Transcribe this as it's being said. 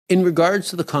In regards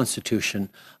to the Constitution,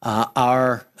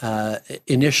 our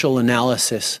initial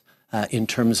analysis in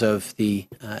terms of the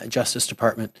Justice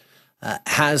Department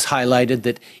has highlighted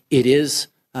that it is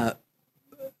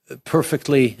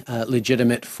perfectly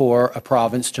legitimate for a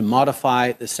province to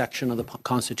modify the section of the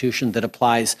Constitution that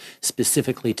applies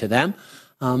specifically to them,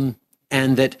 and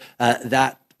that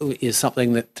that is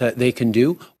something that they can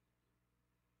do.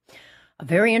 A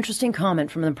very interesting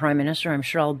comment from the Prime Minister. I'm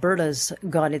sure Alberta's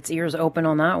got its ears open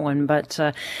on that one. But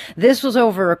this was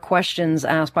over questions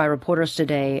asked by reporters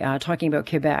today talking about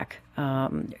Quebec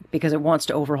because it wants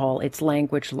to overhaul its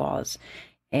language laws.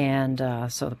 And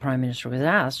so the Prime Minister was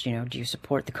asked, do you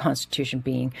support the Constitution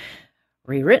being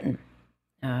rewritten?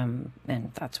 And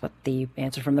that's what the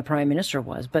answer from the Prime Minister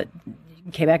was. But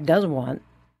Quebec does want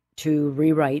to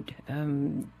rewrite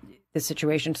the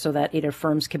situation so that it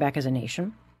affirms Quebec as a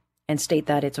nation and state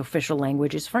that its official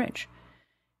language is French.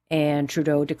 And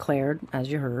Trudeau declared,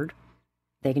 as you heard,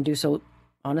 they can do so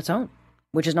on its own,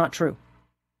 which is not true.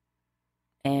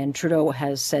 And Trudeau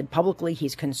has said publicly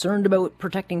he's concerned about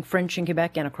protecting French in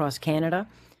Quebec and across Canada.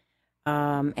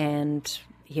 And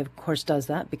he, of course, does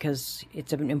that because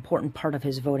it's an important part of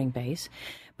his voting base.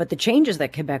 But the changes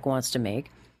that Quebec wants to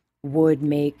make would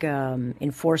make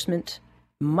enforcement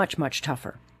much, much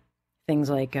tougher. Things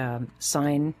like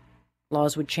sign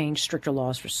laws would change, stricter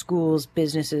laws for schools,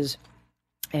 businesses,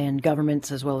 and governments,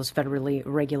 as well as federally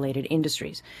regulated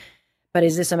industries. But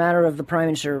is this a matter of the Prime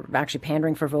Minister actually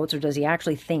pandering for votes, or does he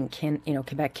actually think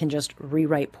Quebec can just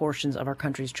rewrite portions of our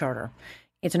country's charter?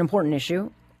 It's an important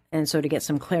issue, and so to get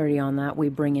some clarity on that, we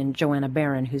bring in Joanna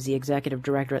Barron, who's the Executive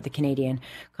Director at the Canadian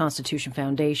Constitution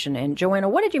Foundation. And Joanna,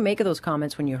 what did you make of those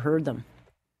comments when you heard them?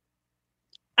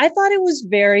 I thought it was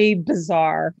very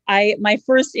bizarre. My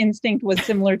first instinct was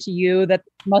similar to you, that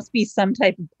must be some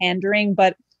type of pandering,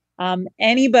 but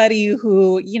anybody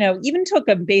who, even took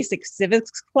a basic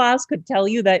civics class could tell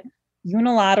you that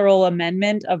unilateral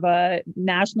amendment of a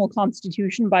national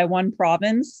constitution by one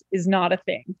province is not a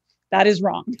thing. That is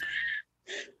wrong.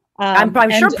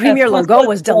 I'm sure Premier Legault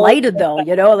was delighted, though.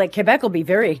 Quebec will be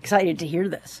very excited to hear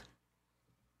this.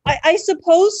 I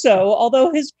suppose so,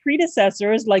 although his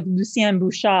predecessors, like Lucien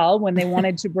Bouchard, when they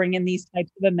wanted to bring in these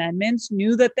types of amendments,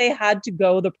 knew that they had to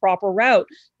go the proper route.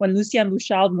 When Lucien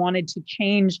Bouchard wanted to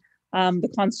change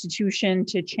the Constitution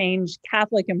to change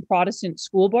Catholic and Protestant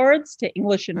school boards to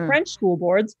English and French school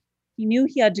boards, he knew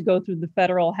he had to go through the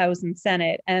federal House and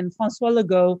Senate, and François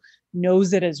Legault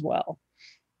knows it as well.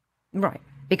 Right.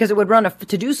 Because it would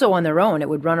to do so on their own, it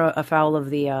would run afoul of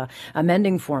the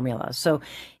amending formula. So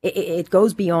it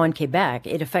goes beyond Quebec.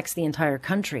 It affects the entire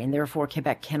country, and therefore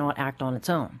Quebec cannot act on its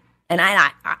own. And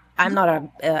I'm not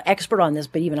an expert on this,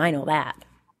 but even I know that.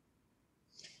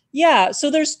 Yeah, so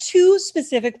there's two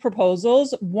specific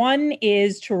proposals. One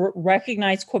is to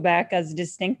recognize Quebec as a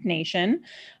distinct nation,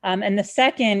 and the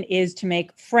second is to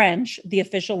make French the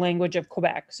official language of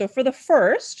Quebec. So for the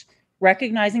first,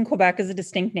 recognizing Quebec as a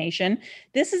distinct nation,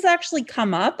 this has actually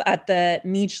come up at the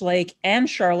Meech Lake and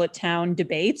Charlottetown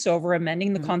debates over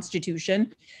amending the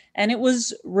Constitution, and it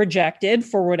was rejected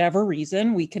for whatever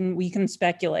reason. We can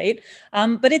speculate,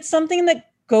 but it's something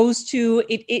that goes to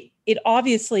it. It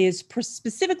obviously is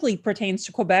specifically pertains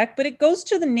to Quebec, but it goes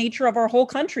to the nature of our whole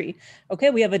country. Okay,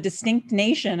 we have a distinct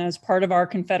nation as part of our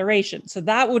confederation, so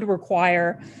that would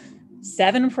require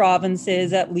 7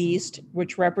 provinces at least,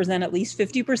 which represent at least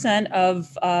 50%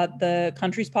 of the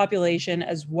country's population,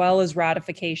 as well as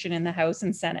ratification in the House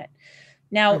and Senate.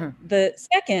 Now, the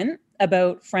second,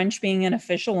 about French being an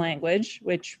official language,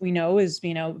 which we know is,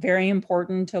 very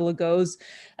important to Legault's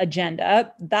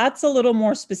agenda, that's a little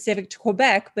more specific to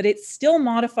Quebec, but it still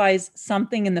modifies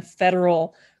something in the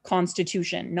federal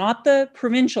constitution, not the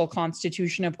provincial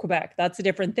constitution of Quebec. That's a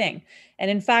different thing.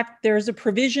 And in fact, there's a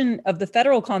provision of the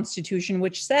federal constitution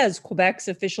which says Quebec's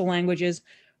official languages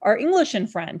are English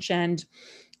and French. And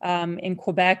in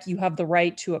Quebec, you have the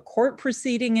right to a court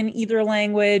proceeding in either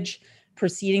language,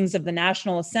 proceedings of the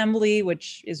National Assembly,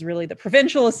 which is really the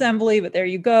provincial assembly, but there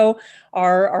you go,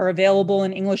 are available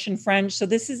in English and French. So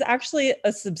this is actually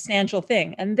a substantial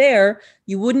thing. And there,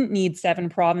 you wouldn't need 7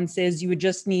 provinces. You would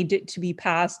just need it to be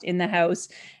passed in the House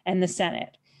and the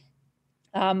Senate.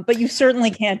 But you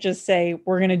certainly can't just say,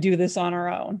 we're going to do this on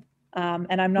our own.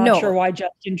 And I'm not sure why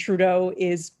Justin Trudeau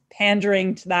is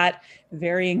pandering to that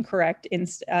very incorrect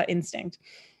instinct.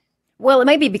 Well, it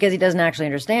might be because he doesn't actually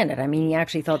understand it. I mean, he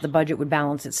actually thought the budget would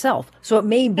balance itself. So it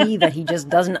may be that he just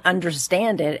doesn't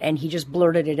understand it and he just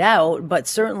blurted it out. But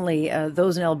certainly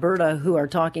those in Alberta who are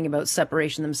talking about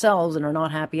separation themselves and are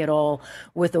not happy at all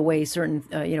with the way certain,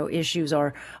 issues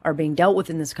are being dealt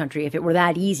with in this country, if it were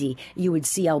that easy, you would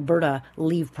see Alberta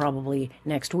leave probably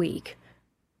next week.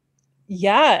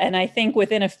 Yeah, and I think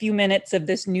within a few minutes of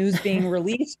this news being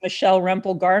released, Michelle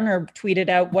Rempel Garner tweeted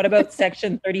out, "What about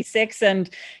Section 36 and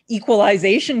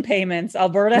equalization payments?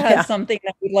 Alberta has something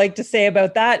that we'd like to say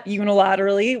about that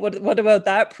unilaterally. What about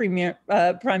that,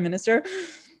 Prime Minister?"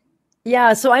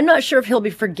 Yeah, so I'm not sure if he'll be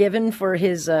forgiven for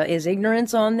his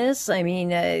ignorance on this. I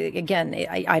mean, again,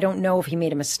 I don't know if he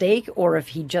made a mistake or if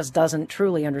he just doesn't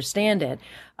truly understand it.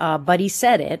 But he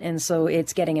said it, and so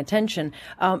it's getting attention.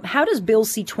 How does Bill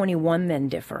C-21 then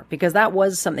differ? Because that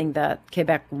was something that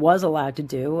Quebec was allowed to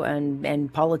do,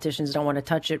 and politicians don't want to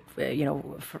touch it,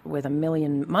 with a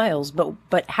million miles.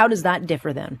 But how does that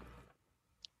differ then?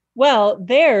 Well,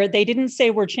 there, they didn't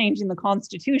say we're changing the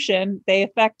Constitution. They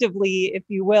effectively, if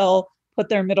you will, put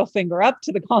their middle finger up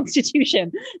to the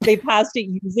Constitution. They passed it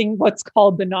using what's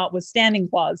called the notwithstanding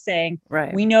clause, saying,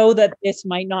 Right. We know that this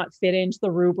might not fit into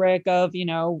the rubric of,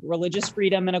 religious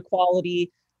freedom and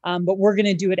equality, but we're going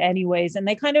to do it anyways. And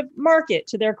they kind of mark it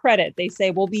to their credit. They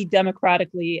say, we'll be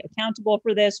democratically accountable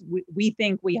for this. We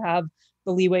think we have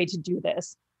the leeway to do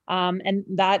this. And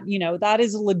that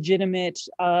is a legitimate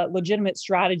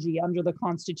strategy under the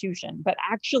Constitution. But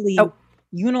actually,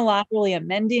 unilaterally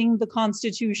amending the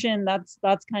Constitution, that's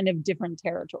kind of different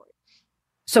territory.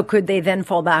 So could they then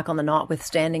fall back on the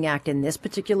Notwithstanding Act in this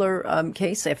particular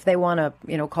case if they want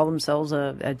to, call themselves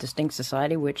a distinct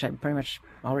society, which I pretty much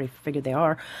already figured they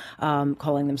are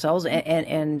calling themselves,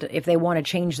 and if they want to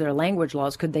change their language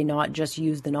laws, could they not just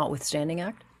use the Notwithstanding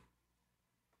Act?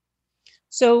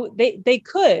 So they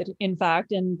could, in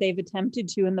fact, and they've attempted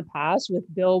to in the past with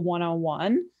Bill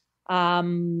 101,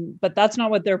 but that's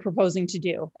not what they're proposing to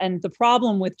do. And the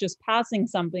problem with just passing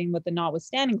something with the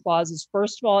notwithstanding clause is,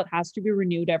 first of all, it has to be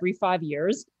renewed every 5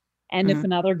 years. And if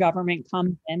another government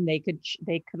comes in, they could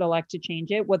elect to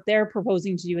change it. What they're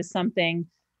proposing to do is something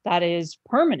that is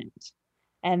permanent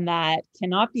and that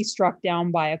cannot be struck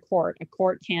down by a court. A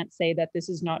court can't say that this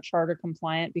is not charter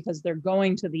compliant because they're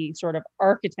going to the sort of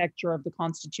architecture of the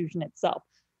Constitution itself.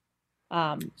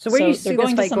 So where do you see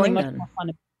this fight going then?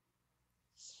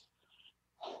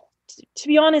 To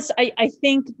be honest, I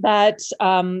think that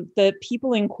the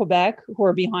people in Quebec who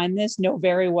are behind this know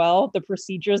very well the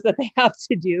procedures that they have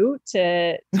to do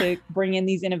to bring in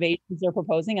these innovations they're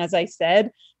proposing. As I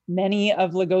said, many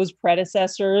of Legault's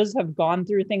predecessors have gone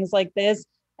through things like this.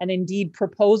 And indeed,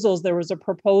 there was a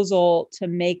proposal to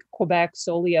make Quebec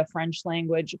solely a French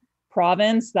language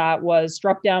province that was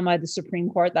struck down by the Supreme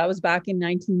Court. That was back in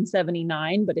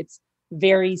 1979, but it's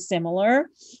very similar.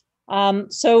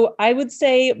 So I would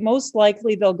say most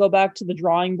likely they'll go back to the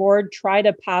drawing board, try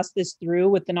to pass this through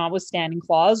with the notwithstanding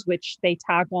clause, which they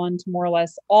tack on to more or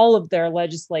less all of their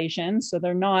legislation. So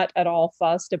they're not at all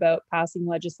fussed about passing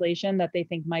legislation that they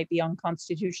think might be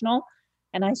unconstitutional.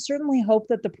 And I certainly hope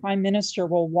that the Prime Minister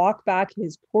will walk back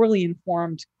his poorly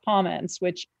informed comments,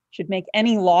 which should make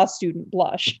any law student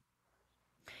blush.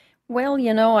 Well,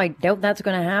 I doubt that's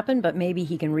going to happen, but maybe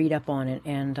he can read up on it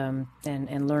and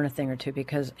learn a thing or two,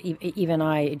 because even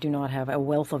I do not have a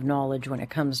wealth of knowledge when it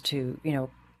comes to,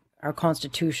 our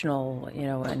constitutional,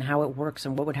 and how it works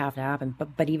and what would have to happen.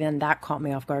 But even that caught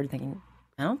me off guard, thinking,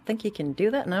 I don't think he can do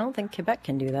that, and I don't think Quebec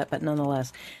can do that. But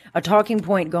nonetheless, a talking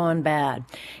point gone bad.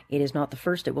 It is not the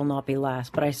first, it will not be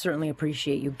last. But I certainly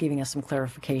appreciate you giving us some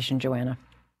clarification, Joanna.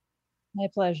 My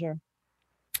pleasure.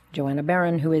 Joanna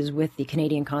Barron, who is with the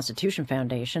Canadian Constitution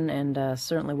Foundation, and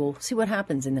certainly we'll see what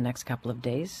happens in the next couple of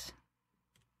days.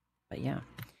 But yeah,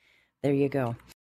 there you go.